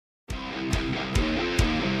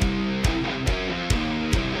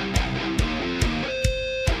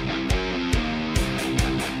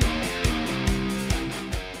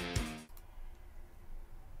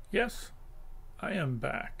Yes, I am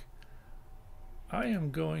back. I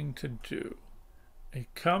am going to do a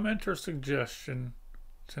commenter suggestion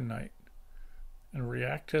tonight and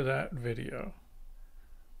react to that video.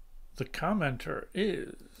 The commenter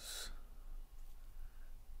is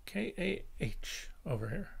KAH over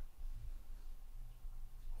here.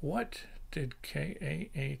 What did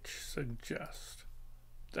KAH suggest?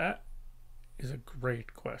 That is a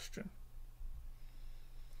great question.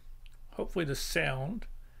 Hopefully the sound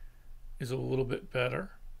is a little bit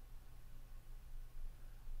better.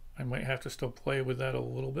 I might have to still play with that a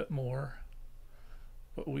little bit more,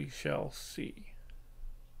 but we shall see.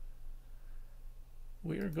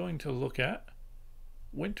 We are going to look at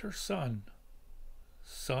Wintersun,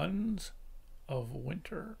 Sons of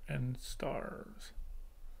Winter and Stars.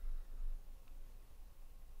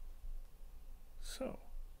 So,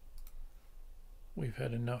 we've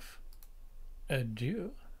had enough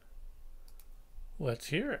ado. Let's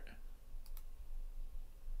hear it.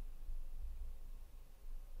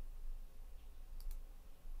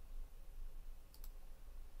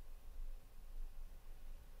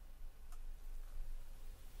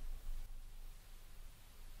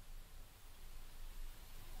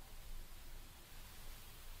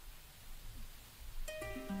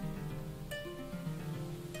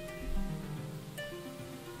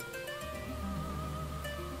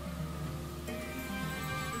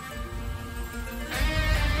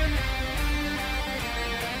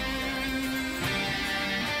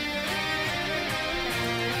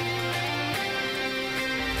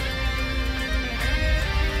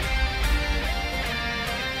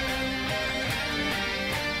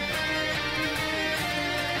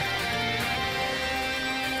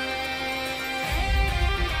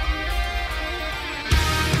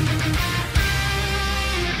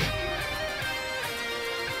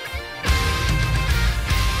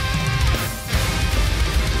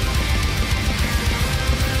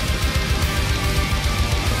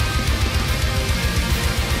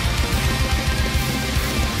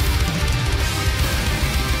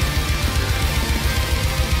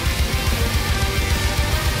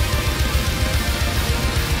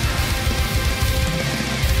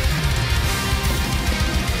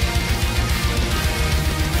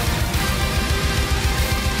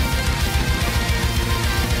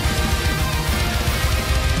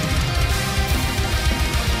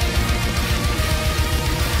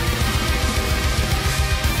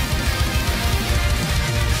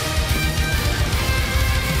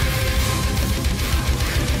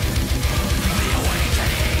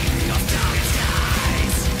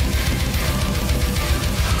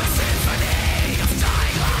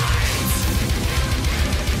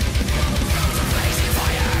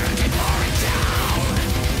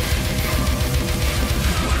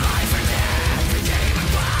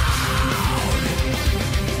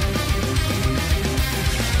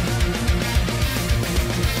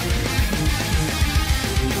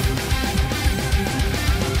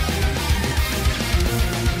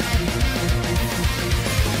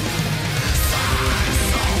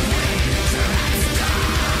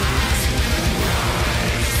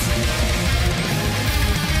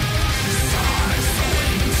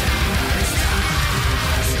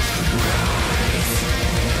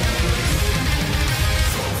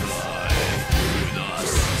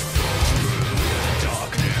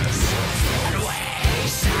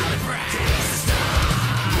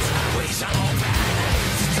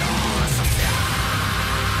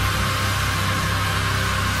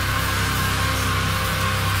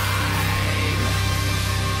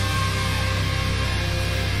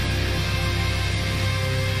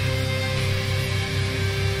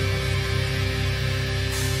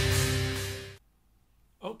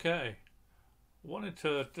 Okay, wanted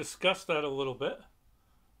to discuss that a little bit.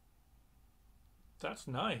 That's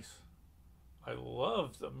nice. I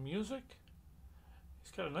love the music.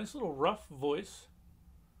 He's got a nice little rough voice.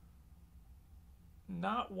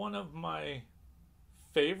 Not one of my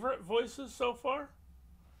favorite voices so far.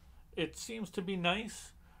 It seems to be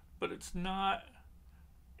nice, but it's not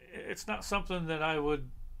something that I would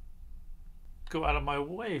go out of my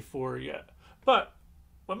way for yet. But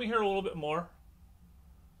let me hear a little bit more.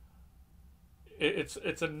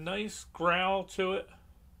 It's a nice growl to it,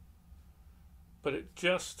 but it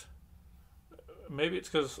just, maybe it's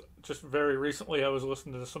because just very recently I was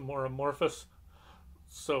listening to some more Amorphous,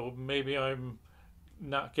 so maybe I'm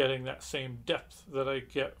not getting that same depth that I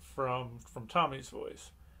get from Tommy's voice.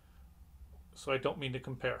 So I don't mean to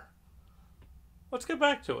compare. Let's get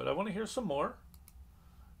back to it. I want to hear some more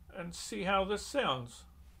and see how this sounds.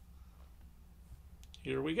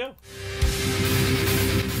 Here we go.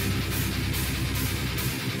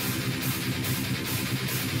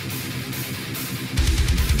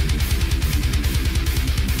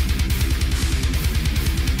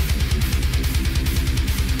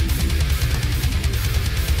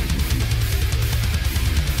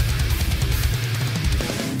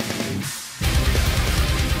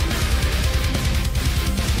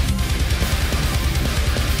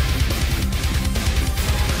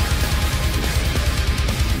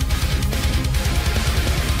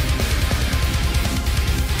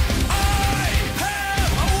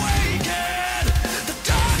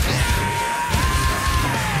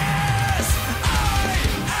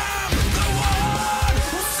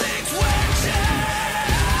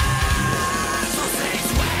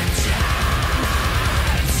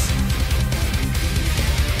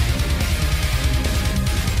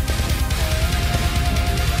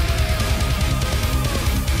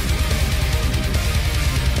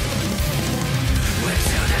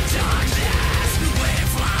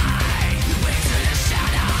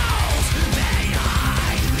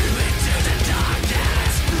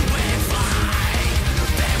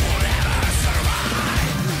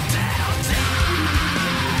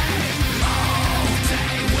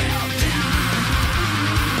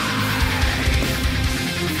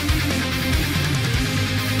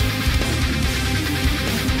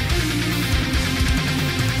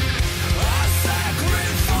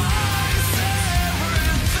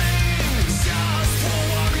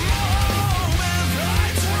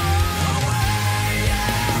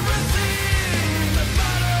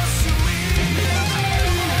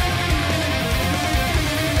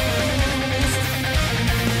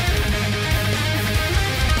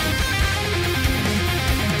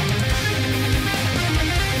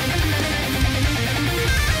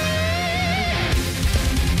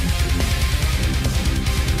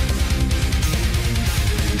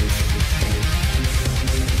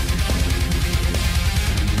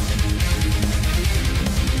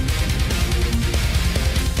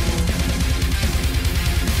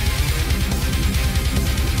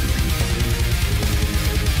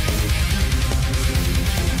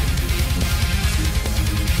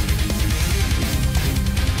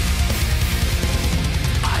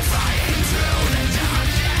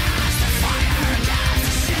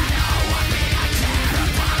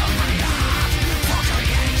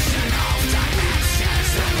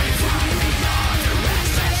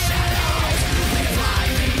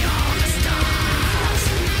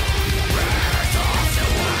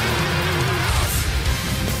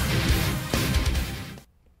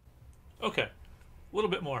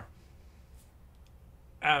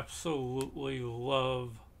 absolutely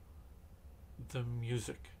love the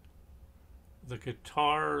music. The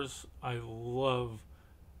guitars, I love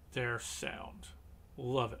their sound.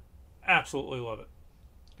 Love it. Absolutely love it.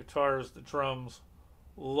 Guitars, the drums,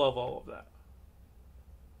 love all of that.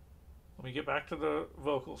 Let me get back to the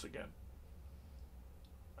vocals again.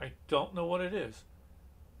 I don't know what it is.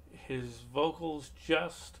 His vocals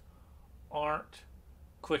just aren't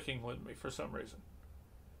clicking with me for some reason.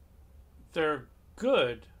 They're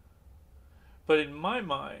good, but in my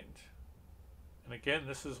mind, and again,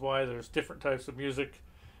 this is why there's different types of music.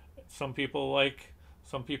 Some people like,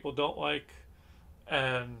 some people don't like,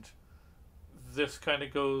 and this kind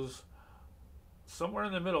of goes somewhere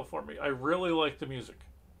in the middle for me. I really like the music.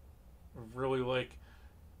 I really like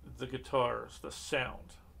the guitars, the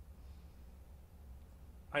sound.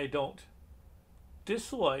 I don't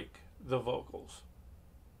dislike the vocals,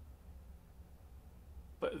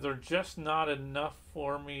 but they're just not enough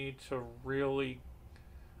for me to really,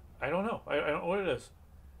 I don't know. I don't know what it is.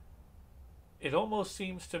 It almost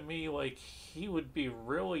seems to me like he would be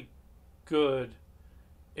really good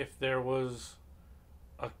if there was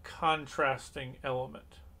a contrasting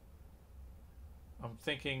element. I'm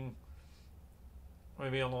thinking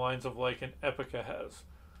maybe on the lines of like an Epica has,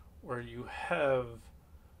 where you have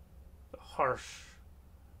the harsh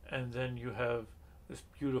and then you have this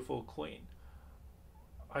beautiful clean.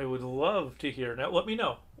 I would love to hear. Now let me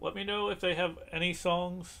know. Let me know if they have any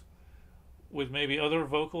songs with maybe other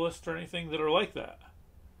vocalists or anything that are like that.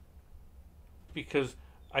 Because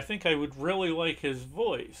I think I would really like his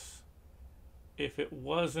voice if it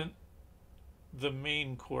wasn't the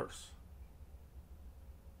main course.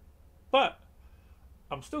 But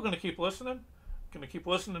I'm still going to keep listening. I'm going to keep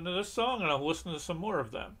listening to this song, and I'll listen to some more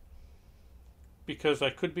of them. Because I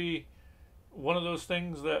could be one of those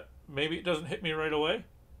things that maybe it doesn't hit me right away,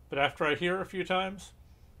 but after I hear a few times,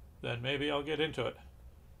 then maybe I'll get into it.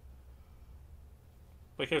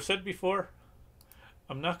 Like I've said before,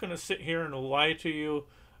 I'm not going to sit here and lie to you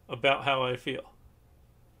about how I feel.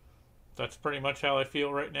 That's pretty much how I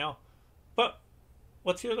feel right now. But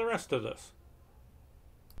let's hear the rest of this.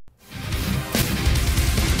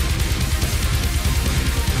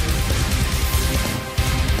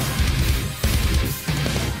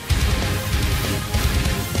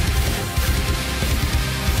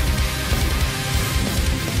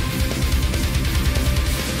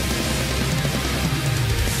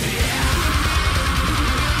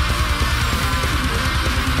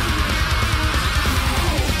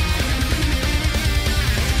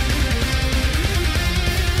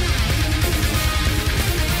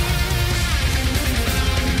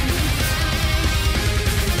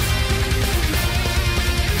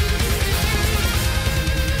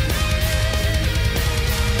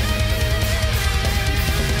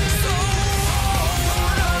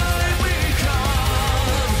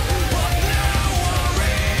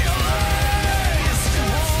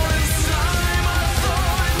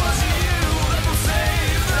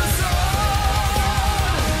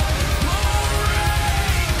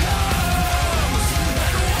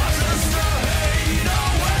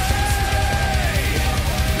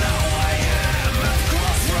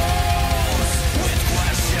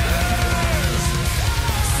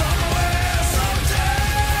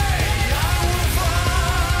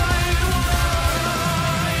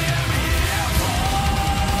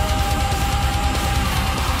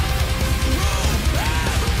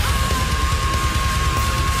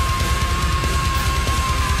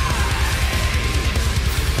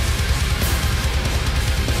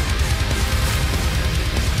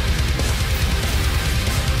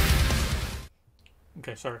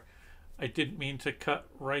 Okay, sorry. I didn't mean to cut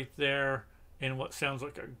right there in what sounds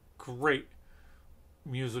like a great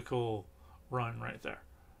musical run right there.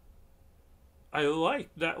 I like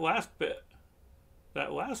that last bit.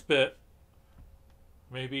 That last bit,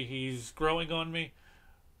 maybe he's growing on me,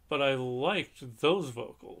 but I liked those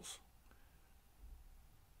vocals.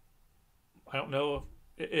 I don't know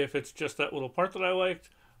if it's just that little part that I liked,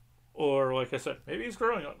 or like I said, maybe he's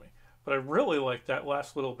growing on me. But I really liked that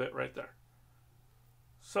last little bit right there.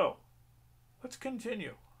 So, let's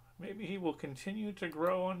continue. Maybe he will continue to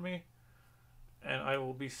grow on me, and I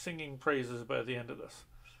will be singing praises by the end of this.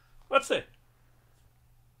 Let's see.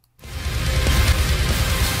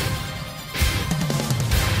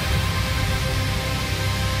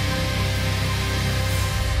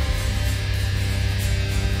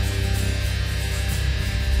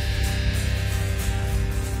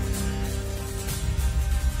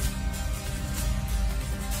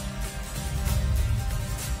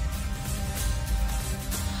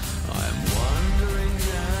 I'm wondering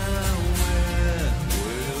now, where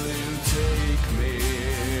will you take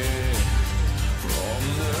me?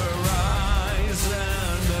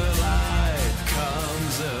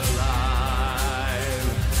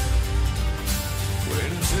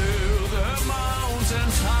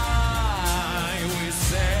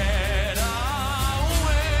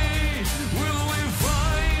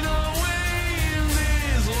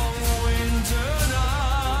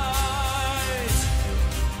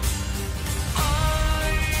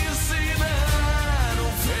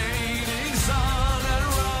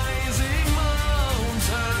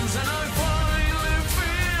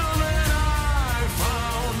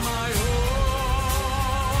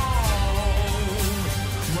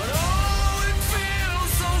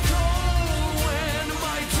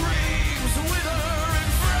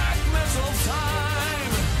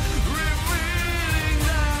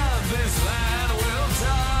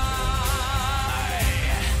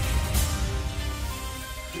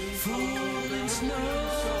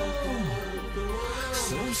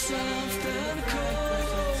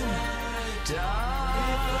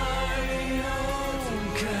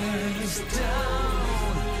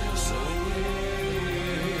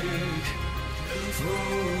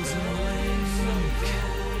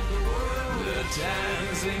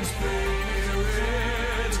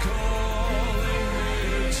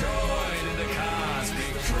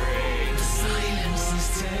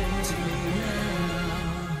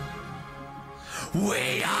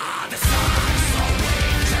 We are the sons of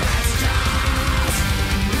winter and stars.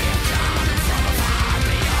 We've come from a far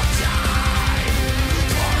beyond time.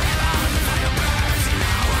 Forever the fire burns in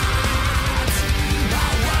our hearts.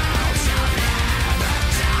 Our world shall never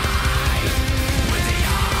die. With the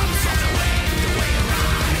arms of the wind we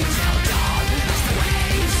ride till dawn. As the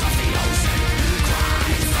waves of the ocean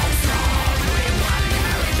cry so strong. We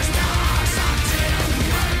wander in the stars until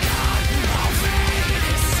we're gone. Our fate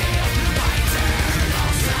is sealed by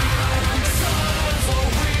eternal sun. Sons of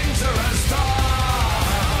winter and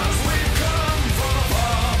stars, we've come from a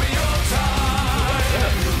far beyond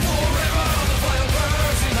time. Forever the fire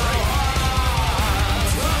burns in our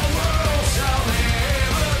hearts. The world shall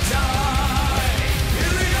never die.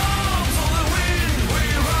 In the arms of the wind we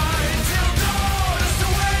ride till dawn. As the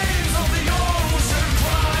waves of the ocean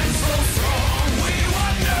climb so strong. We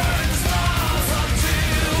wander in the stars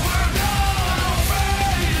until we're gone. Our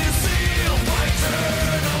fate is sealed by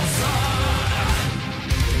eternal sun.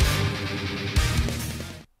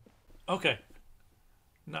 Okay.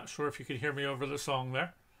 Not sure if you could hear me over the song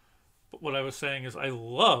there. But what I was saying is I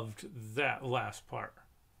loved that last part.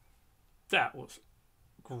 That was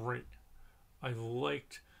great. I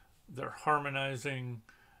liked their harmonizing,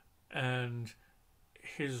 and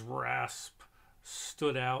his rasp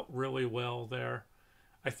stood out really well there.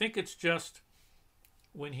 I think it's just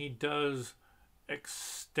when he does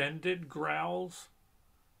extended growls,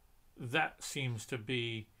 that seems to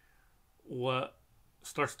be what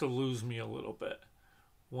starts to lose me a little bit.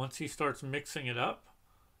 Once he starts mixing it up,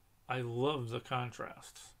 I love the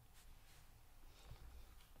contrasts.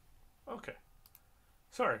 Okay.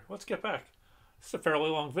 Sorry, let's get back. It's a fairly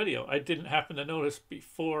long video. I didn't happen to notice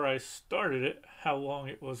before I started it how long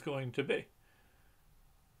it was going to be.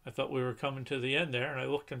 I thought we were coming to the end there, and I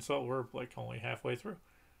looked and saw we're like only halfway through.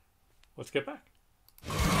 Let's get back.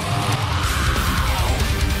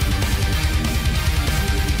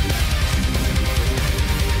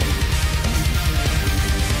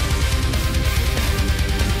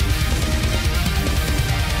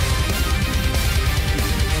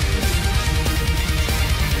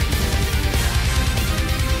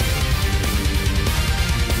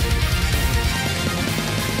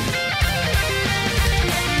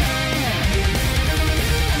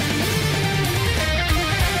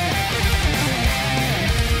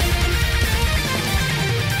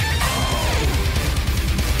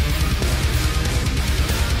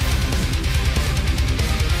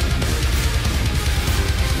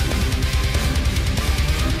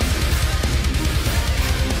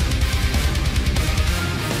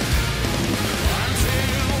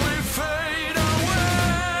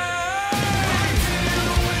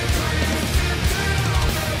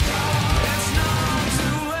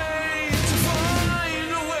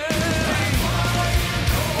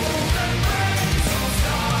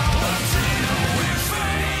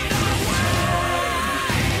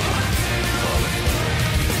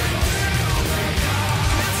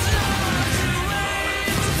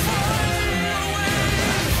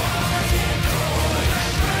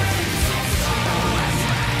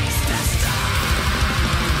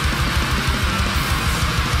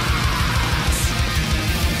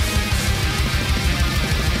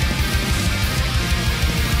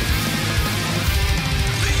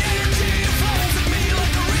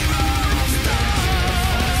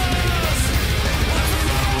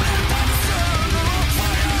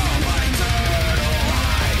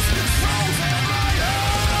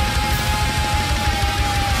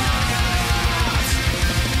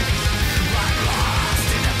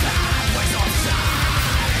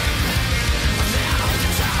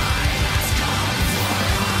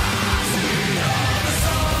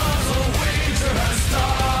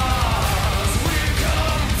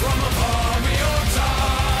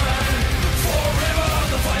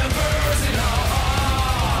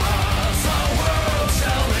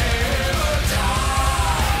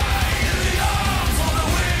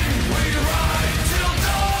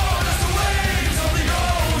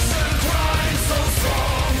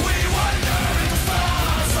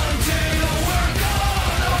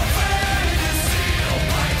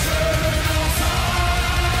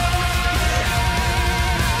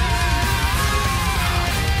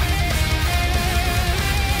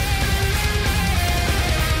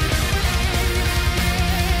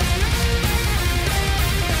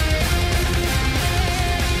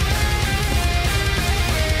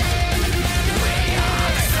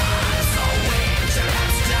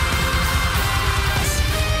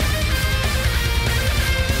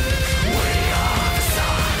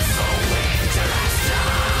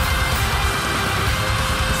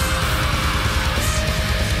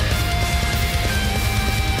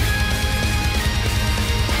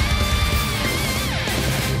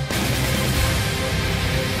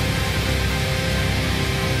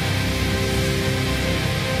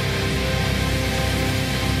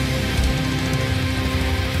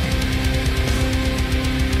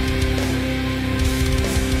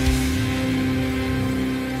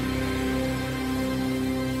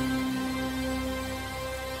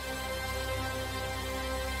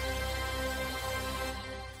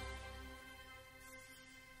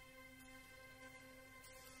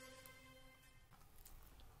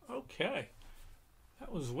 Okay.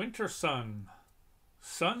 That was Wintersun.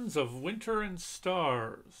 Sons of Winter and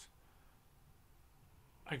Stars.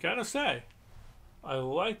 I gotta say, I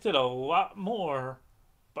liked it a lot more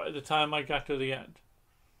by the time I got to the end.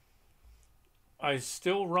 I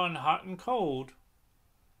still run hot and cold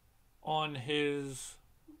on his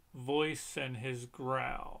voice and his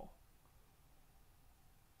growl.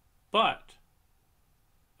 But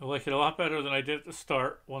I like it a lot better than I did at the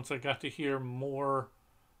start once I got to hear more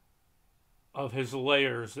of his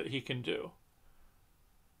layers that he can do.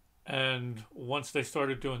 And once they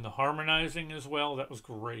started doing the harmonizing as well, that was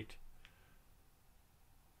great.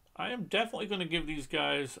 I am definitely going to give these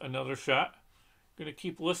guys another shot. Going to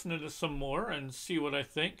keep listening to some more and see what I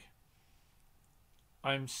think.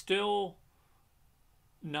 I'm still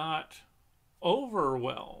not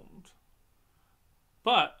overwhelmed,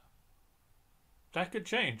 but that could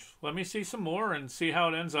change. Let me see some more and see how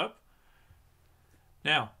it ends up.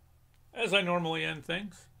 Now, as I normally end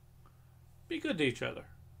things, be good to each other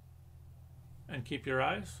and keep your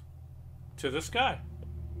eyes to the sky.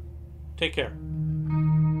 Take care.